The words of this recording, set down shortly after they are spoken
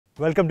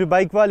Welcome to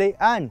BikeWale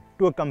and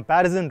to a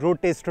comparison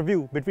road test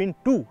review between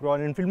two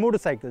Royal Enfield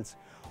motorcycles.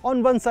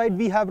 On one side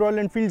we have Royal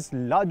Enfield's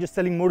largest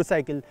selling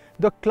motorcycle,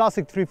 the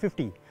Classic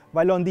 350,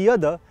 while on the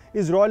other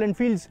is Royal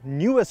Enfield's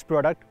newest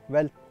product,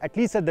 well, at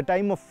least at the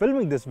time of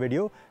filming this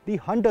video, the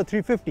Hunter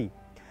 350.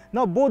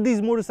 Now both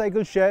these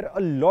motorcycles share a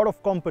lot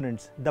of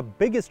components, the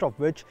biggest of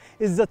which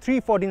is the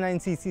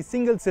 349cc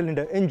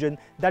single-cylinder engine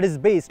that is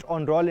based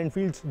on Royal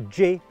Enfield's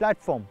J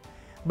platform.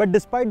 But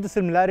despite the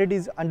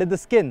similarities under the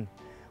skin,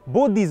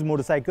 both these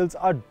motorcycles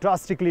are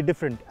drastically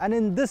different, and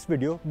in this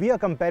video we are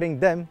comparing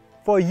them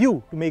for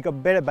you to make a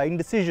better buying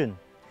decision.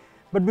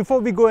 But before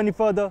we go any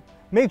further,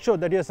 make sure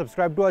that you are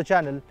subscribed to our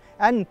channel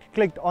and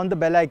clicked on the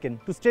bell icon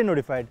to stay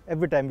notified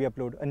every time we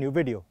upload a new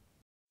video.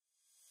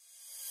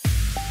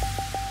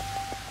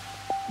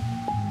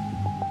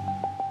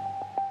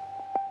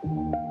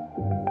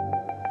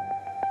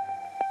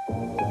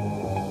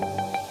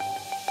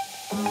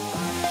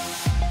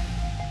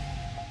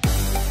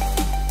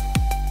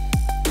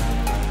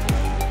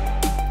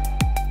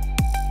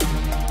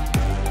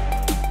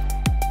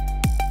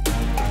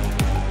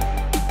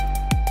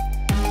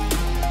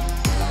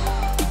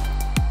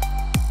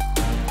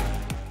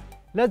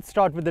 Let's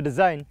start with the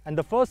design, and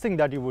the first thing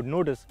that you would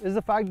notice is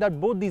the fact that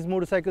both these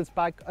motorcycles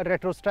pack a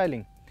retro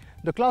styling.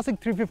 The Classic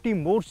 350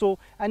 more so,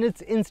 and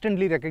it's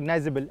instantly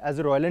recognizable as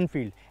a Royal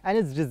Enfield, and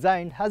its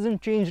design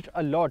hasn't changed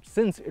a lot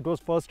since it was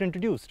first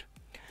introduced.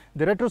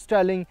 The retro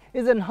styling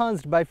is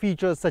enhanced by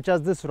features such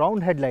as this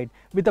round headlight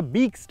with a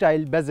beak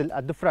style bezel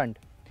at the front.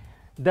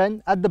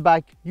 Then at the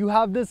back you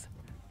have this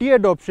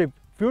teardrop shaped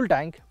fuel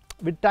tank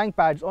with tank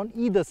pads on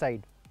either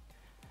side.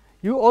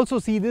 You also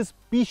see this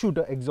pea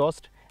shooter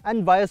exhaust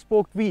and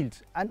wire-spoked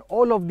wheels, and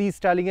all of these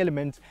styling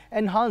elements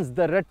enhance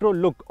the retro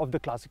look of the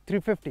Classic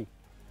 350.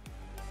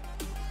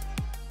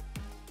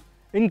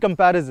 In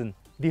comparison,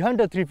 the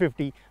Hunter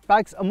 350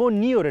 packs a more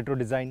neo-retro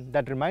design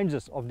that reminds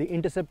us of the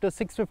Interceptor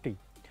 650.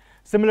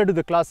 Similar to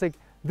the Classic,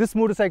 this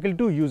motorcycle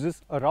too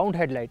uses a round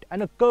headlight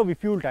and a curvy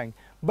fuel tank,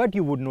 but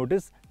you would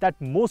notice that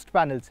most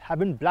panels have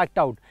been blacked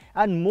out,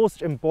 and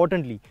most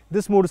importantly,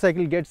 this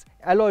motorcycle gets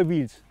alloy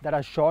wheels that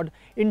are shod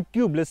in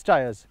tubeless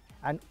tires.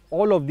 And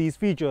all of these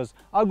features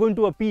are going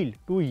to appeal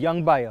to a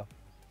young buyer.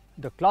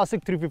 The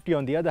Classic 350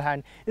 on the other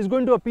hand is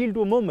going to appeal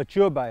to a more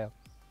mature buyer.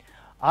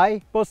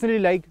 I personally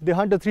like the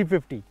Hunter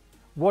 350.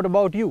 What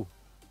about you?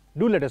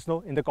 Do let us know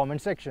in the comment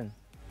section.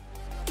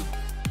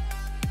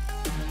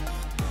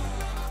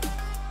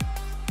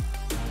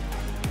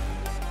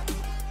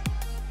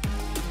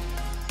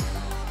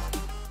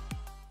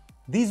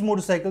 These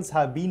motorcycles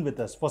have been with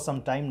us for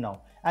some time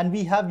now, and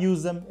we have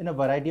used them in a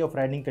variety of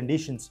riding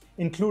conditions,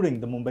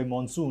 including the Mumbai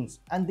monsoons,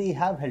 and they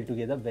have held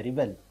together very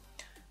well.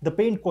 The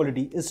paint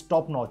quality is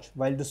top-notch,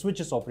 while the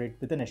switches operate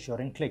with an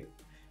assuring click.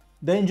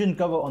 The engine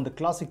cover on the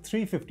Classic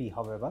 350,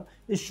 however,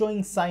 is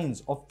showing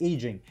signs of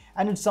aging,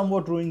 and it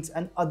somewhat ruins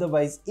an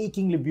otherwise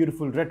achingly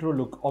beautiful retro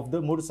look of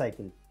the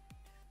motorcycle.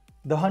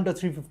 The Hunter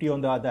 350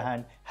 on the other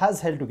hand has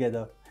held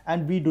together,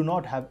 and we do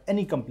not have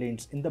any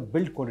complaints in the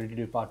build quality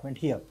department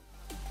here.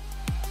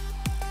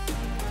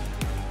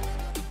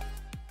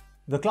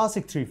 The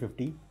Classic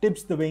 350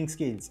 tips the weighing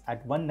scales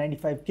at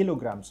 195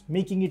 kilograms,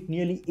 making it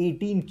nearly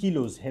 18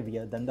 kilos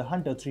heavier than the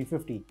Hunter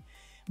 350.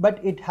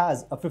 But it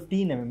has a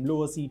 15 mm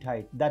lower seat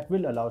height that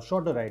will allow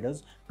shorter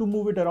riders to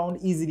move it around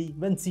easily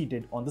when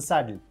seated on the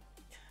saddle.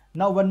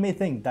 Now one may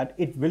think that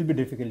it will be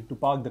difficult to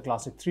park the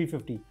Classic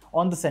 350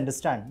 on the center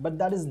stand, but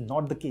that is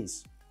not the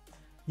case.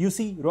 You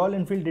see, Royal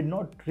Enfield did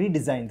not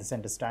redesign the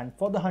center stand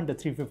for the Hunter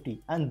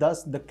 350, and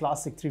thus the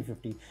Classic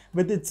 350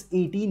 with its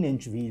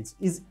 18-inch wheels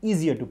is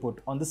easier to put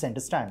on the center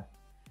stand.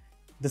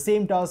 The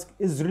same task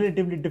is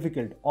relatively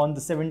difficult on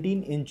the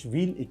 17-inch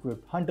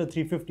wheel-equipped Hunter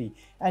 350,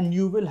 and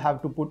you will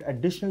have to put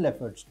additional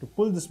efforts to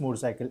pull this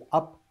motorcycle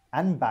up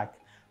and back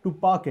to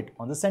park it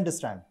on the center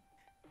stand.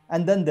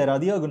 And then there are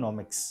the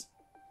ergonomics.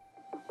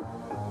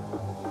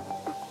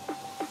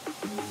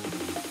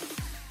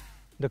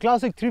 The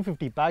Classic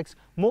 350 packs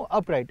more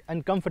upright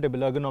and comfortable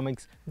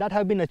ergonomics that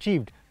have been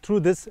achieved through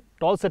this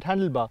tall set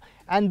handlebar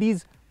and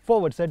these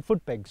forward set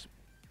foot pegs.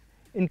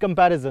 In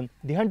comparison,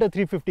 the Hunter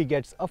 350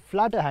 gets a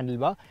flatter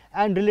handlebar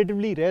and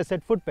relatively rear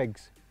set foot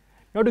pegs.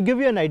 Now to give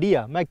you an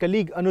idea, my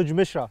colleague Anuj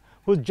Mishra,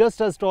 who's just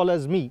as tall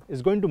as me,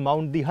 is going to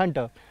mount the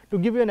Hunter to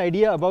give you an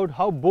idea about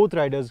how both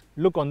riders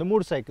look on the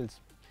motorcycles.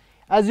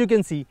 As you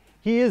can see,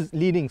 he is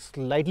leaning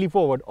slightly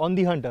forward on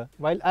the Hunter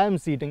while I am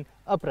sitting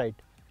upright.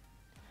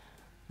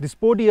 The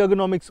sporty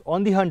ergonomics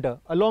on the Hunter,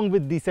 along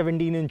with the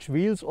 17-inch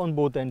wheels on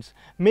both ends,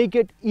 make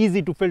it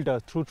easy to filter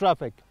through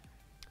traffic.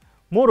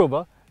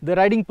 Moreover, the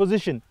riding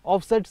position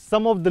offsets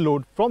some of the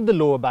load from the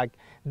lower back,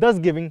 thus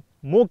giving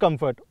more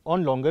comfort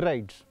on longer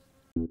rides.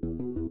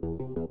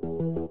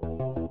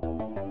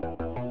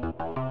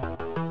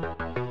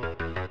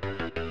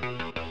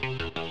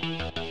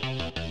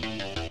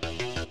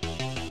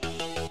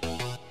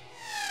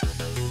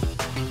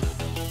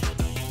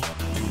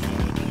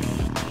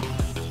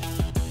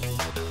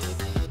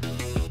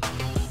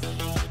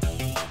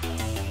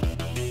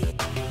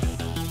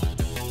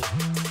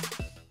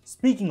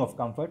 Speaking of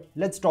comfort,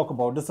 let's talk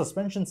about the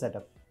suspension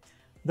setup.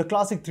 The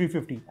Classic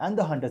 350 and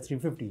the Hunter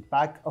 350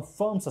 pack a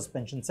firm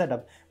suspension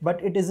setup, but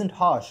it isn't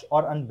harsh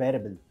or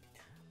unbearable.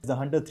 The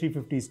Hunter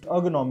 350's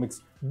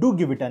ergonomics do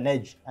give it an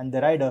edge, and the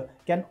rider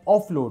can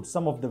offload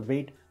some of the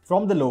weight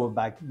from the lower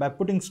back by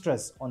putting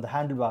stress on the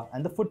handlebar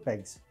and the foot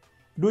pegs.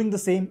 Doing the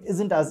same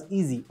isn't as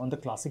easy on the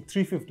Classic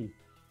 350.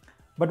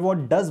 But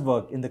what does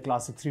work in the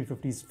Classic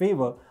 350's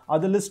favor are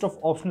the list of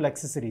optional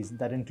accessories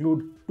that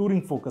include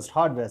touring-focused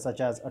hardware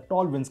such as a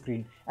tall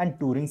windscreen and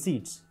touring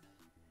seats.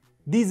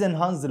 These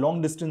enhance the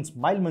long-distance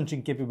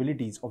mile-munching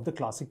capabilities of the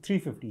Classic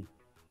 350.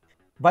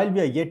 While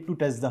we are yet to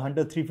test the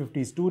Hunter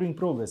 350's touring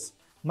prowess,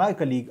 my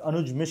colleague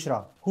Anuj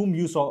Mishra, whom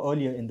you saw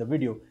earlier in the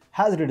video,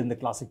 has ridden the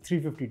Classic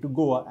 350 to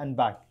Goa and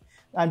back,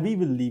 and we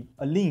will leave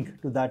a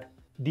link to that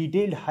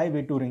detailed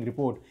highway touring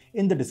report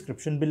in the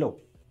description below.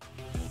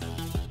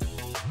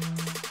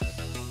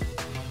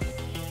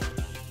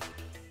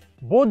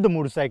 Both the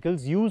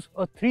motorcycles use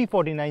a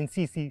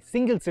 349cc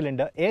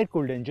single-cylinder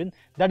air-cooled engine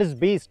that is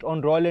based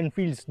on Royal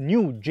Enfield's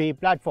new J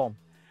platform.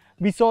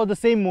 We saw the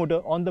same motor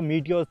on the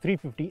Meteor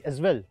 350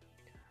 as well.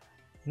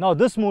 Now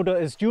this motor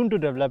is tuned to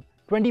develop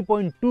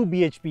 20.2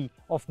 bhp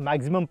of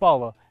maximum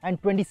power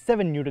and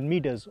 27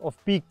 Nm of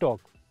peak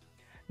torque.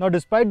 Now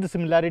despite the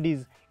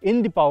similarities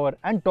in the power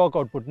and torque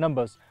output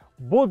numbers,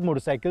 both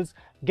motorcycles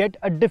get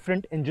a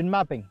different engine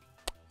mapping.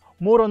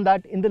 More on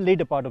that in the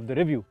later part of the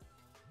review.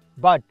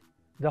 But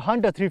the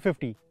Hunter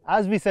 350,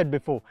 as we said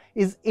before,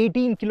 is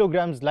 18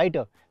 kilograms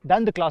lighter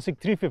than the Classic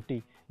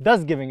 350,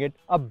 thus giving it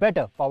a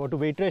better power to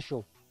weight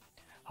ratio.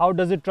 How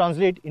does it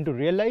translate into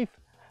real life?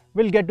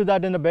 We'll get to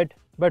that in a bit,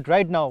 but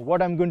right now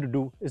what I'm going to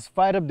do is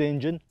fire up the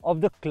engine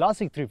of the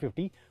Classic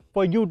 350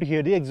 for you to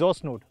hear the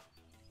exhaust note.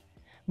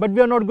 But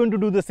we are not going to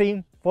do the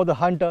same for the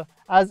Hunter,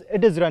 as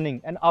it is running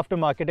an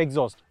aftermarket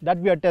exhaust that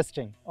we are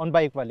testing on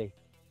BikeWale.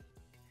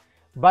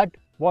 But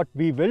what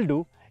we will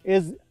do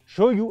is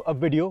show you a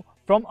video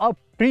from our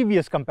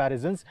previous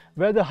comparisons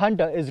where the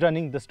Hunter is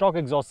running the stock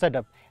exhaust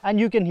setup, and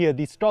you can hear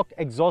the stock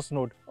exhaust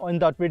note in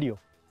that video.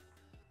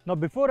 Now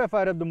before I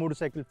fire up the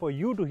motorcycle for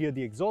you to hear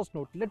the exhaust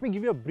note, let me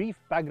give you a brief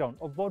background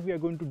of what we are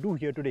going to do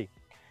here today.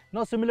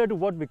 Now similar to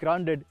what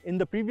Vikrant did in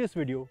the previous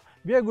video,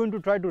 we are going to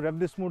try to rev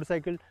this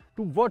motorcycle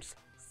to what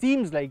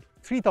seems like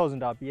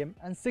 3000 rpm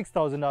and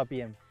 6000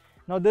 rpm.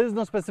 Now there is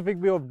no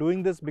specific way of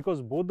doing this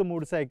because both the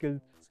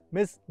motorcycles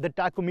miss the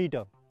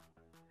tachometer.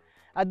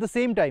 At the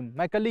same time,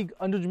 my colleague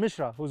Anuj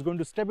Mishra, who is going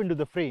to step into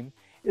the frame,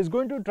 is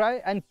going to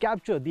try and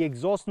capture the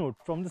exhaust note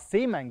from the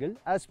same angle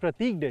as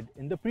Prateek did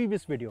in the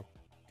previous video.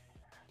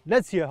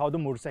 Let's hear how the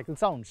motorcycle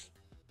sounds.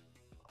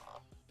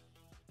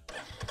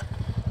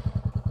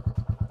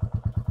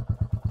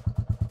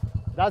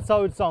 That's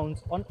how it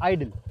sounds on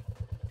idle.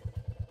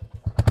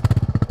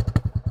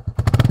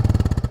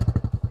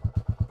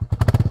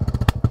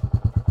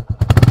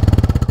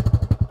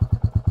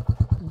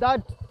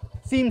 That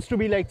seems to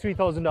be like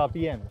 3000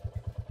 rpm.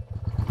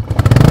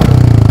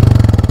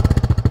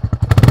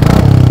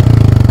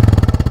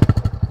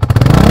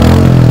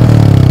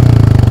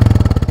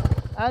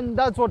 And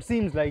that's what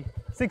seems like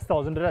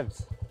 6000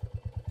 revs.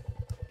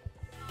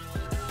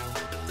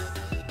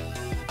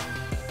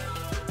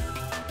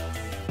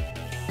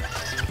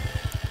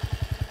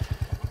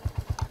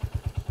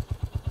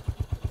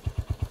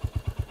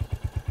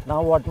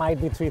 Now what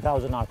might be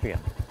 3000 rpm?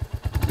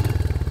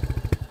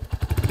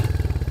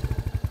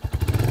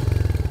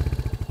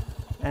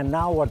 And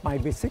now what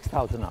might be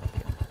 6000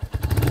 rpm?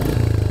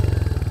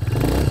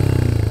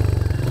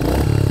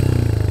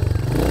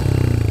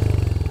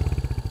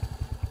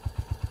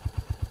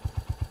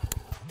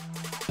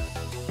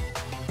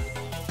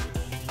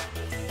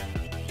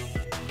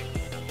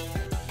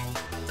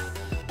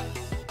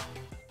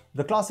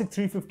 The Classic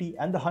 350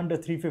 and the Hunter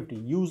 350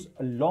 use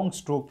a long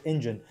stroke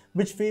engine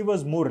which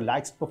favors more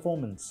relaxed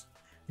performance.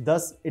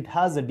 Thus, it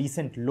has a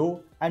decent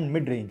low and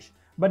mid-range,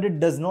 but it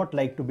does not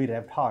like to be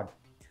revved hard.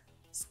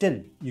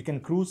 Still, you can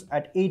cruise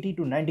at 80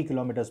 to 90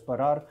 km per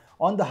hour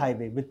on the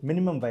highway with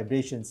minimum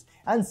vibrations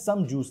and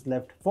some juice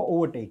left for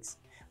overtakes,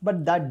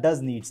 but that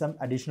does need some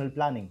additional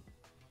planning.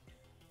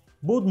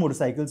 Both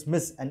motorcycles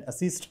miss an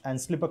assist and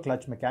slipper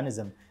clutch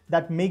mechanism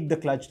that make the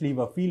clutch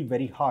lever feel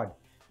very hard,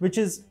 which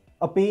is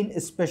a pain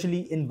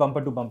especially in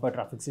bumper-to-bumper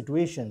traffic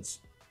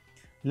situations.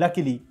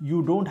 Luckily,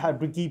 you don't have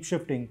to keep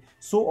shifting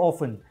so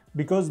often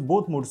because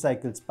both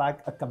motorcycles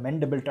pack a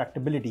commendable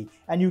tractability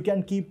and you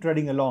can keep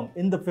treading along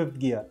in the fifth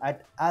gear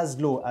at as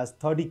low as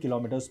 30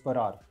 km per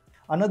hour.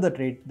 Another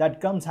trait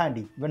that comes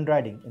handy when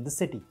riding in the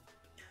city.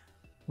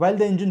 While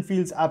the engine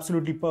feels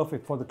absolutely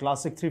perfect for the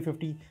Classic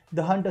 350,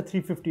 the Hunter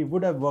 350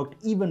 would have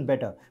worked even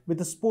better with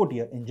a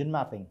sportier engine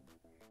mapping.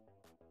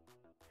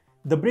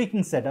 The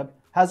braking setup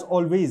has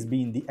always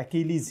been the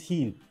Achilles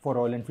heel for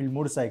Royal Enfield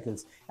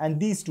motorcycles, and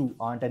these two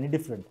aren't any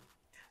different.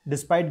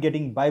 Despite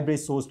getting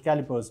bi-brace sourced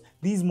calipers,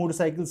 these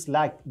motorcycles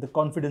lack the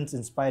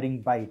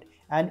confidence-inspiring bite,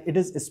 and it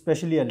is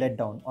especially a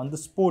letdown on the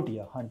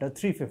sportier Hunter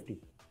 350.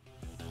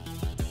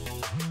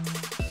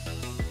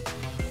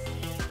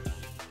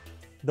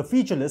 The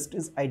feature list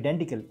is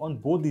identical on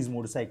both these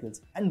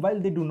motorcycles, and while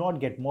they do not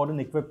get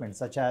modern equipment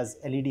such as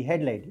LED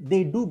headlight,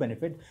 they do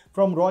benefit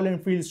from Royal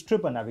Enfield's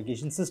tripper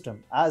navigation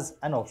system as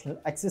an optional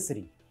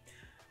accessory.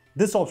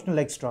 This optional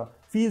extra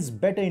feels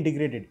better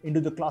integrated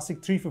into the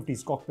classic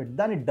 350's cockpit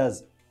than it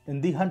does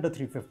in the Hunter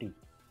 350.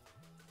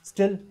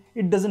 Still,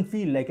 it doesn't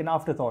feel like an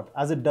afterthought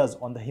as it does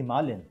on the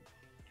Himalayan.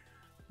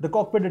 The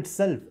cockpit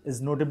itself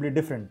is notably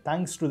different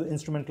thanks to the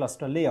instrument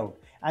cluster layout,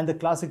 and the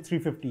classic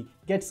 350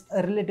 gets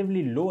a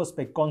relatively lower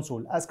spec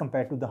console as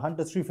compared to the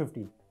Hunter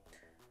 350.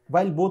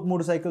 While both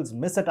motorcycles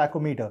miss a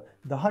tachometer,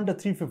 the Hunter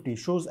 350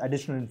 shows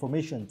additional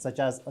information such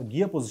as a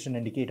gear position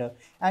indicator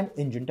and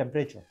engine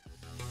temperature.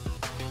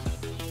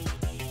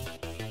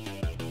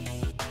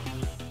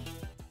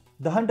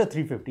 The Hunter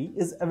 350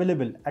 is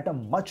available at a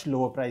much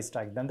lower price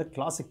tag than the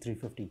classic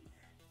 350.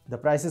 The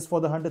prices for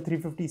the Hunter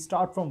 350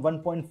 start from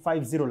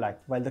 1.50 lakh,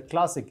 while the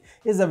Classic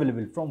is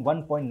available from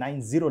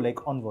 1.90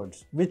 lakh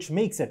onwards, which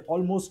makes it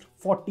almost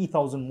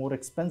 40,000 more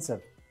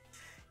expensive.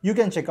 You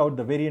can check out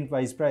the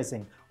variant-wise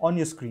pricing on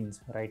your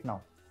screens right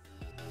now.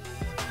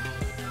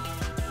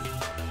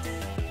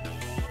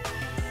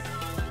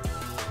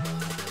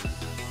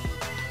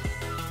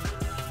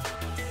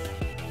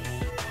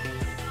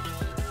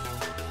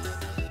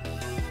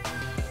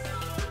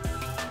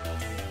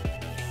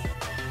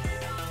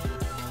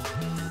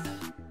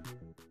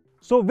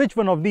 So which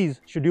one of these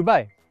should you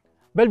buy?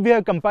 Well, we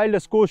have compiled a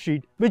score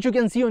sheet which you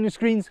can see on your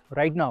screens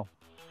right now.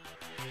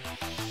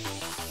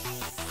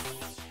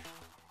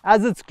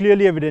 As it's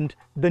clearly evident,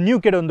 the new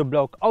kid on the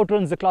block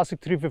outruns the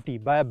classic 350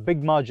 by a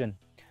big margin.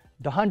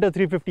 The Hunter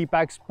 350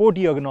 packs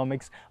sporty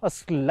ergonomics, a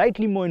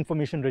slightly more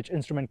information-rich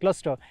instrument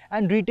cluster,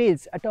 and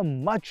retails at a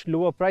much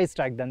lower price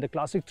tag than the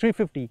classic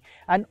 350,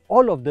 and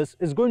all of this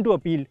is going to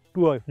appeal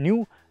to a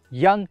new,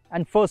 young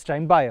and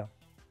first-time buyer.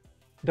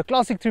 The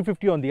classic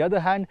 350 on the other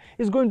hand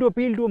is going to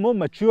appeal to a more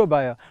mature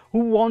buyer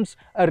who wants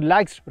a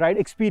relaxed ride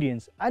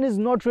experience and is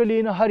not really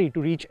in a hurry to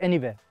reach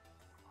anywhere.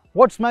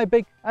 What's my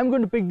pick? I'm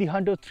going to pick the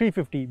Hunter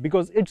 350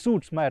 because it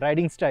suits my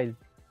riding style.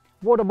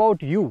 What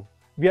about you?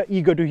 We are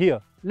eager to hear.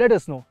 Let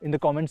us know in the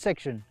comment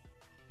section.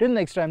 Till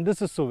next time,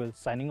 this is Suvil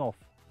signing off.